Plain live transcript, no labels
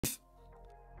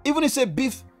Even if say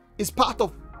beef is part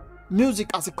of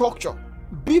music as a culture,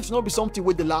 beef's not be something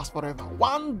where they last forever.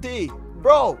 One day,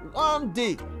 bro, one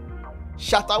day,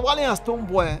 Shatta Wale and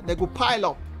Stonebwoy, they go pile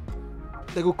up.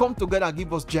 They go come together and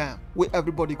give us jam where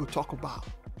everybody go talk about.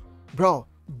 Bro,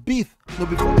 beef no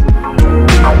be for.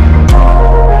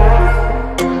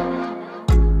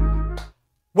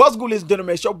 What's good, ladies and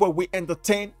gentlemen? It's your boy, we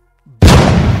entertain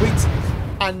with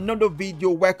another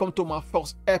video. Welcome to my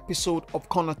first episode of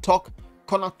Corner Talk.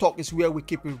 Corner Talk is where we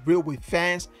keep it real with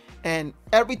fans, and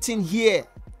everything here,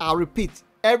 I'll repeat,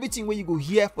 everything where you go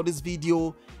here for this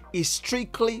video is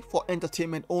strictly for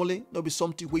entertainment only. There'll be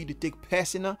something where you take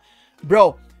personal.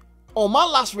 Bro, on my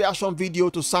last reaction video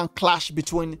to some clash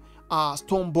between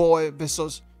Stonebwoy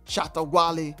versus Shatta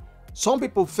Wale, some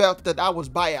people felt that I was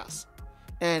biased,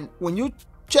 and when you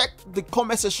check the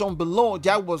comment section below,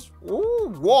 there was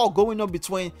war going on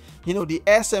between, you know, the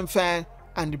SM fan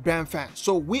and the brand fan.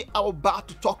 So we are about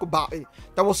to talk about it.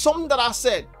 There was something that I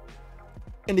said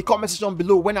in the comment section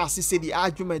below when I see say the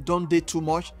argument don't do too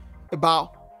much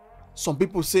about. Some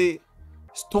people say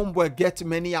Stonebwoy get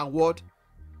many awards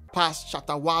past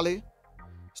Shatta Wale.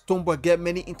 Stonebwoy get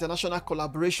many international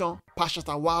collaboration past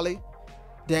Shatta Wale.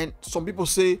 Then some people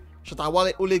say Shatta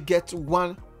Wale only get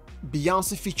one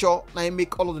Beyonce feature. Now you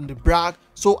make all of them the brag.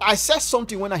 So I said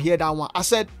something when I hear that one. I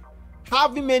said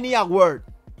having many awards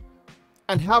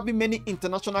and having many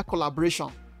international collaboration,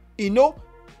 you know,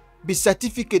 be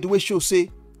certificate where should say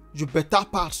you better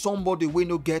part somebody we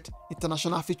no get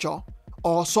international feature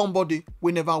or somebody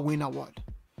we never win award.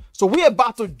 So we're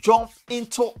about to jump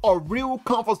into a real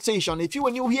conversation. If you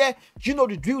are new here, you know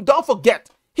the drill. Don't forget,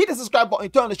 hit the subscribe button,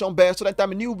 turn on the notification bell so that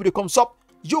time a new video comes up,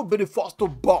 you'll be the first to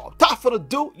ball. Time for the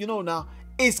do, you know now.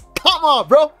 It's come on,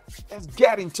 bro. Let's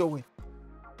get into it.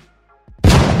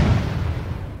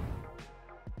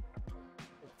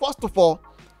 First of all,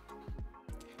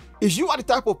 if you are the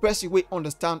type of person who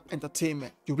understand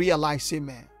entertainment, you realize, say,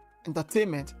 man,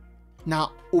 entertainment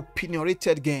now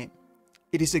opinionated game.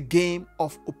 It is a game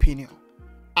of opinion.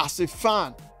 As a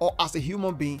fan or as a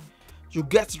human being, you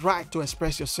get right to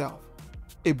express yourself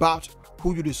about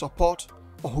who you support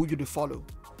or who you follow.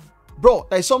 Bro,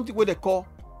 there is something where they call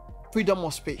freedom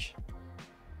of speech.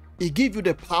 It gives you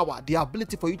the power, the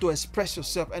ability for you to express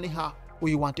yourself anyhow where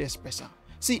you want to express it.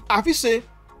 See, if you say,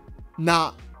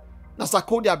 nah,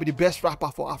 Sarkodie be the best rapper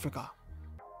for Africa.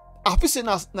 If you say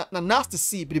Nasty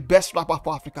C be the best rapper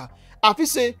for Africa. If you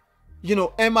say, you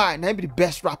know, MI now be the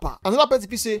best rapper. Another person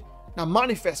if you say now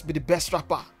Manifest be the best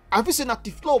rapper. If you say now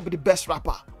Tiflo be the best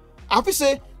rapper. If you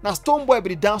say now Stonebwoy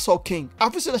be the dancehall king.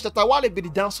 If you say now Shatta Wale be the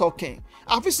dancehall king.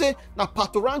 If you say now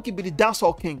Patoranking be the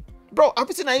dancehall king. Bro, if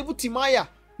you say now even Timaya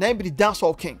now be the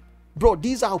dancehall king. Bro,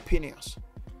 these are opinions.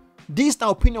 These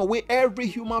are opinion where every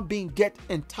human being get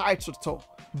entitled to.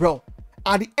 Bro,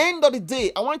 at the end of the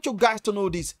day, I want you guys to know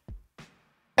this.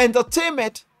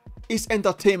 Entertainment is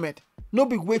entertainment. No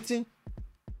be waiting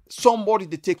somebody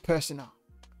to take personal.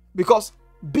 Because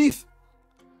beef,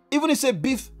 even if say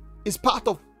beef is part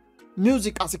of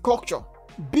music as a culture,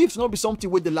 beef's not be something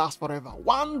where they last forever.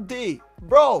 One day,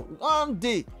 bro, one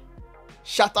day,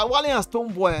 Shatta Wale and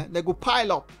Stonebwoy, they go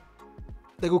pile up.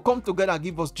 They go come together and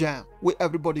give us jam where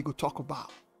everybody go talk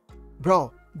about.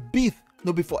 Bro, beef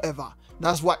no be forever.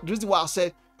 That's why the reason why I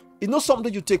said it's not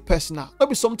something you take personal. Not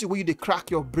be something where you they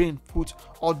crack your brain put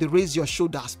or they raise your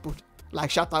shoulders put. Like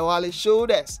Shatta Wale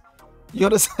shoulders. You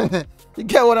understand? You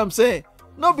get what I'm saying?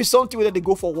 Not be something where they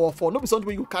go for war for. Not be something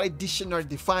where you carry dictionary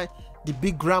define the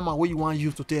big grammar where you want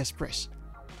you to express.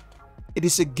 It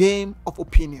is a game of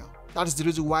opinion. That is the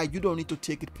reason why you don't need to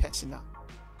take it personal.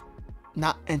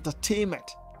 Now entertainment,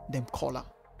 them call them.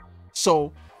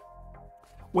 So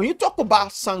when you talk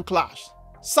about Sound Clash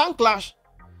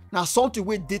now something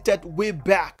we dated way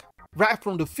back, right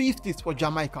from the 50s for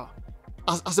Jamaica.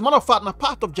 As a matter of fact, now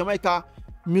part of Jamaica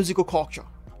musical culture.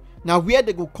 Now where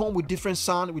they go come with different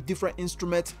sound, with different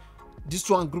instruments, this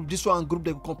one group,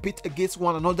 they will compete against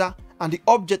one another, and the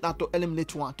object are to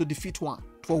eliminate one, to defeat one,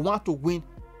 for one to win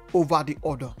over the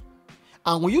other.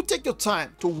 And when you take your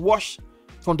time to watch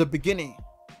from the beginning,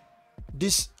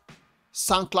 this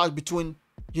sound clash between,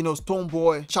 you know,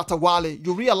 Stonebwoy, Shatta Wale,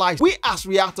 you realize we as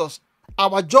reactors,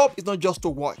 our job is not just to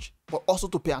watch, but also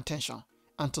to pay attention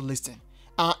and to listen.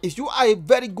 If you are a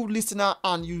very good listener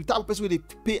and you type of person where they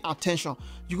pay attention,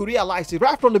 you will realize it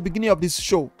right from the beginning of this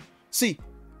show. See,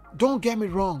 don't get me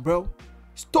wrong, bro.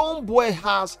 Stonebwoy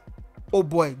has, oh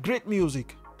boy, great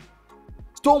music.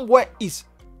 Stonebwoy is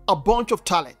a bunch of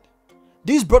talent.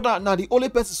 This brother, now the only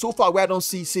person so far where I don't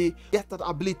see, say, get that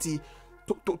ability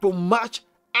to match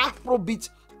Afrobeat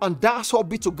and dancehall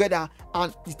beat together,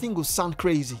 and the thing will sound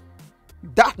crazy.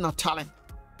 That's not talent.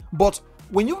 But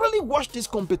when you really watch this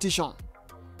competition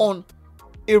on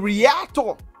a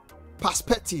reactor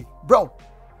perspective, bro,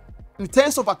 in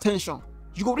terms of attention,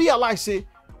 you go realize say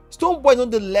Stonebwoy don't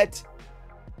dey let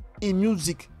in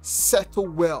music settle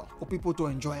well for people to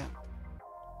enjoy him.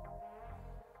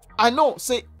 I know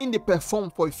say in the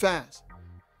perform for his fans,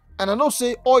 and I know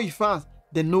say all his fans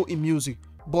they know in music,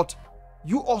 but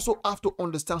you also have to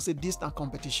understand say this not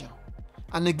competition.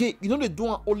 And again, you know they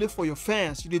do it only for your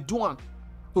fans, you they do it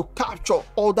to capture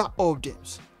other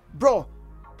audience. Bro,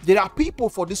 there are people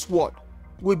for this world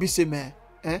will be say man,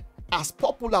 as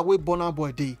popular way Burna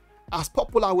Boy day, as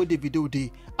popular way Davido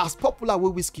day, as popular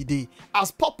way Whiskey day,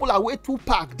 as popular way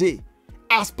Tupac day,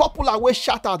 as popular way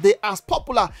Shatta day, as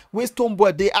popular way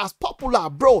Stonebwoy day, as popular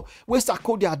bro way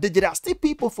Sarkodie day. There are still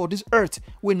people for this earth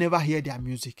we never hear their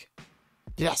music.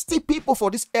 There are still people for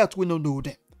this earth we don't know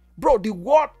them. Bro, the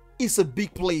world is a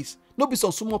big place, not be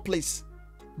some small place.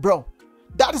 Bro,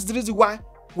 that is the reason why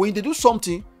when they do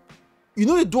something, you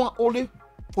know they do it only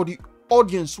for the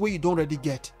audience where you don't already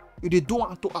get. You they do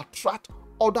it to attract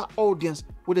other audience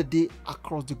where they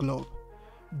across the globe.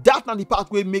 That and the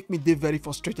part where make me they very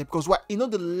frustrated, because why you know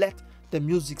they let the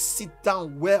music sit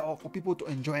down well for people to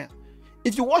enjoy it.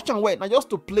 If you watch and wait, now just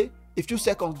to play a few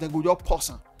seconds, then go just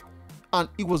pause. And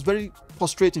it was very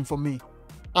frustrating for me.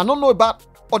 I don't know about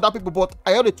other people, but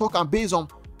I heard they talk and based on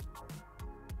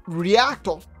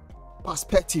reactor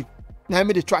perspective. Now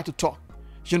they try to talk.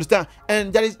 You understand?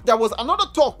 And there was another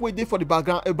talk we did for the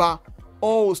background about,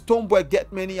 oh, Stonebwoy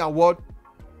get many award.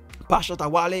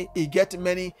 Shatta Wale, he get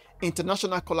many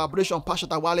international collaboration.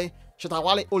 Shatta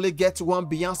Wale only get one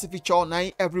Beyonce feature. Now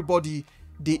everybody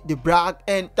the brag.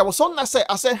 And there was something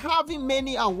I said having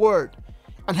many award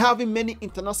and having many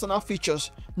international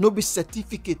features no be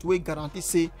certificate we guarantee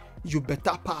say you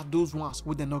better pass those ones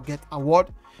where they not get award.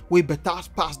 We better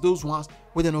pass those ones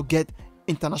where they not get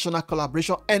international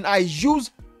collaboration. And I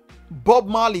use Bob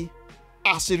Marley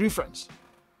as a reference,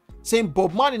 saying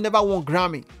Bob Marley never won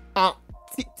Grammy, and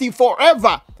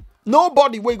forever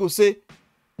nobody will go say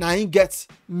now he gets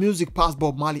music past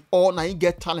Bob Marley or now he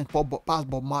get talent past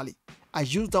Bob Marley. I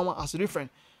use that one as a reference,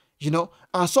 you know.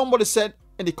 And somebody said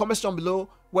in the comment section below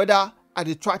whether I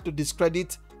did try to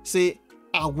discredit say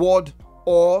award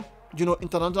or you know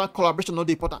international collaboration not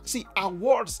important. See,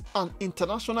 awards and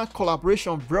international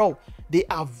collaboration, bro, they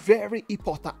are very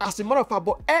important. As a matter of fact,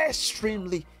 but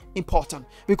extremely important,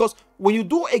 because when you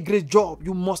do a great job,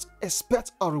 you must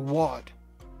expect a reward.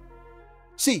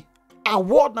 See,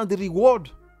 award and the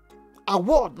reward,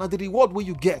 where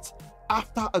you get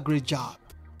after a great job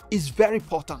is very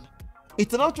important.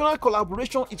 International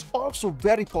collaboration is also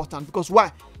very important, because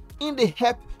why? In they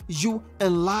help you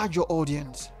enlarge your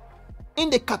audience, in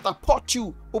they catapult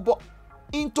you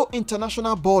into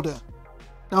international border.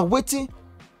 Now waiting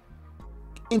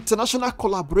international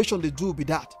collaboration they do be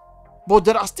that. But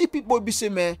there are still people who be say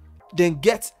man, then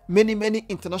get many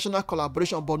international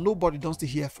collaboration, but nobody don't still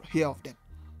hear of them.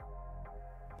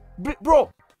 Bro,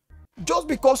 just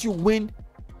because you win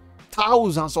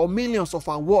thousands or millions of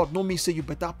awards, no mean say you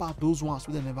better pass those ones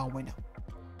who they never win them.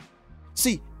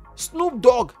 See, Snoop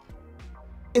Dogg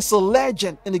is a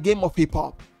legend in the game of hip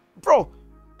hop. Bro,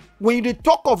 when you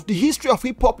talk of the history of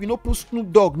hip hop, you know, put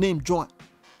Snoop Dogg name join.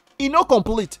 It not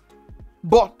complete.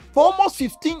 But for almost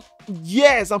 15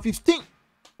 years and 15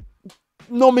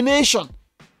 nomination,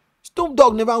 Snoop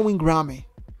Dogg never win Grammy.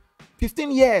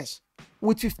 15 years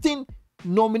with 15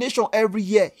 nomination every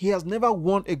year, he has never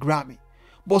won a Grammy.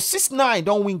 But 6ix9ine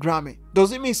don't win Grammy.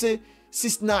 Does it mean say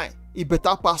 6ix9ine he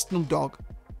better pass Snoop Dogg?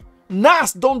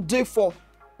 Nas don't do for.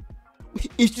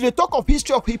 If you talk of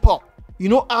history of hip hop, you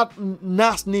know add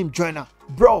Nas name joiner,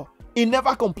 bro. It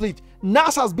never complete.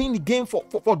 Nas has been in the game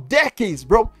for decades,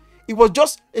 bro. It was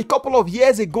just a couple of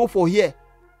years ago for here.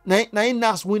 Now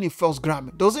Nas win his first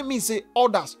Grammy. Doesn't mean say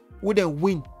others wouldn't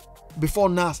win before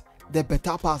Nas. They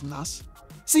better pass Nas.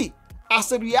 See,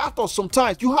 as a reactor,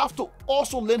 sometimes you have to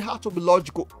also learn how to be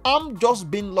logical. I'm just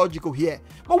being logical here,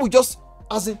 but we just,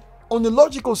 as in on the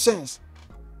logical sense,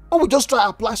 but we just try to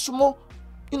apply some more.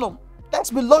 You know,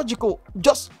 let's be logical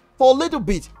just for a little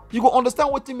bit. You go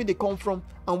understand what team they come from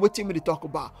and what team they talk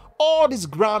about. All these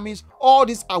Grammys, all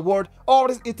this award, all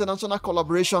this international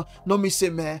collaboration. No me say,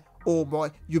 man, oh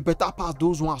boy, you better pass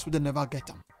those ones who they never get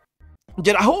them.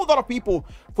 There are a whole lot of people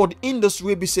for the industry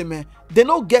will be say, man, they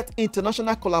don't get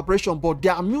international collaboration, but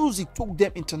their music took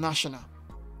them international.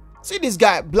 See this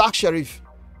guy, Black Sherif,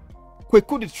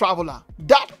 Kweku the Traveler,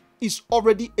 that is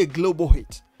already a global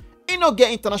hit. He don't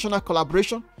get international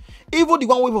collaboration. Even the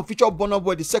one with feature Burna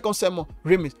Boy, the second sermon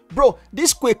remix. Bro,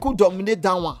 this Kweku dominate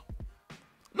that one.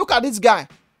 Look at this guy,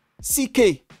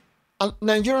 CK, a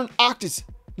Nigerian artist,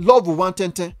 Love with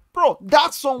 110. Bro,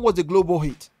 that song was a global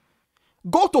hit.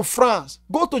 Go to France,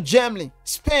 go to Germany,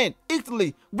 Spain,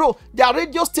 Italy. Bro, their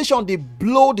radio station, they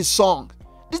blow the song.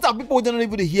 These are people who don't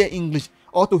even hear English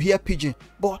or to hear pidgin,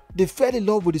 but they fell in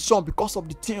love with the song because of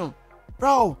the tune.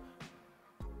 Bro,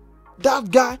 that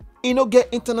guy, get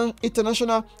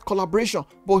international collaboration,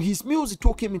 but his music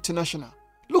took him international.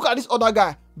 Look at this other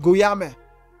guy, Goyame.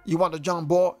 You want to jump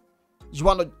boy? You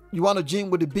want to gym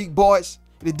with the big boys?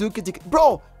 They do it.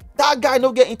 Bro, that guy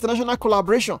don't get international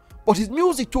collaboration, but his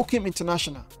music took him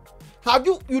international.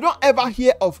 You don't ever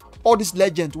hear of all these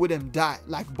legends with them die,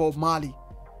 like Bob Marley,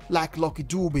 like Lucky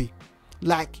Dube,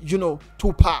 like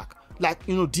Tupac, like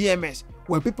DMS.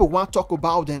 When people want to talk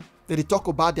about them, they talk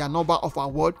about their number of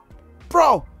awards.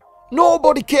 Bro,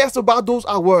 nobody cares about those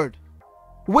awards.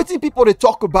 Waiting people they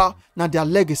talk about now their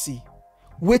legacy,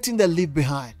 waiting they leave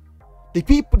behind. The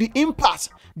people,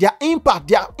 their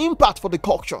impact for the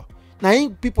culture. Now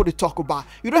people they talk about.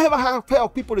 You don't ever have heard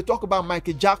of people they talk about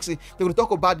Michael Jackson. They will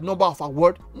talk about the number of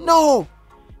awards. No,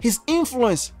 his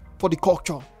influence for the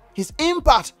culture, his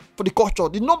impact for the culture.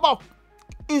 The number of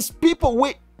is people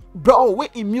with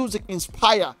in music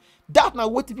inspire. That now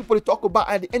what the people they talk about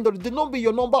at the end of the day. Not be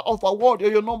your number of award or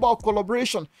your number of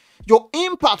collaboration. Your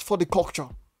impact for the culture,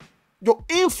 your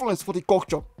influence for the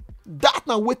culture. That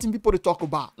now waiting people they talk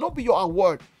about. Not be your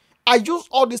award. I use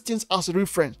all these things as a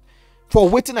reference for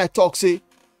waiting. I talk say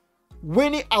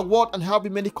winning award and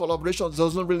having many collaborations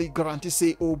doesn't really guarantee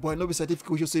say, oh boy, no be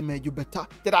certificate. You say, man, you better.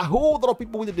 There are a whole lot of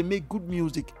people that they make good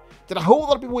music. There are a whole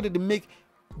lot of people that they make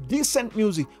decent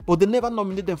music, but they never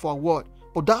nominate them for award.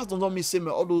 But that does not mean say,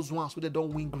 man, all those ones who they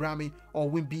don't win Grammy or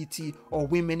win BT or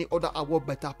win many other awards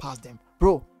better pass them.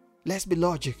 Bro, let's be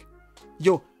logic.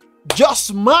 Yo,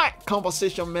 just my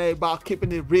conversation, man, about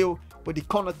keeping it real with the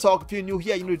corner talk. If you're new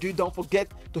here, don't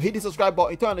forget to hit the subscribe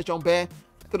button, turn on the bell,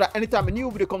 so that anytime a new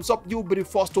video comes up, you'll be the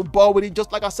first to ball with it.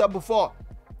 Just like I said before,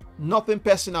 nothing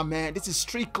personal, man. This is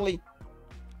strictly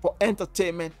for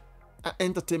entertainment and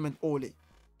entertainment only.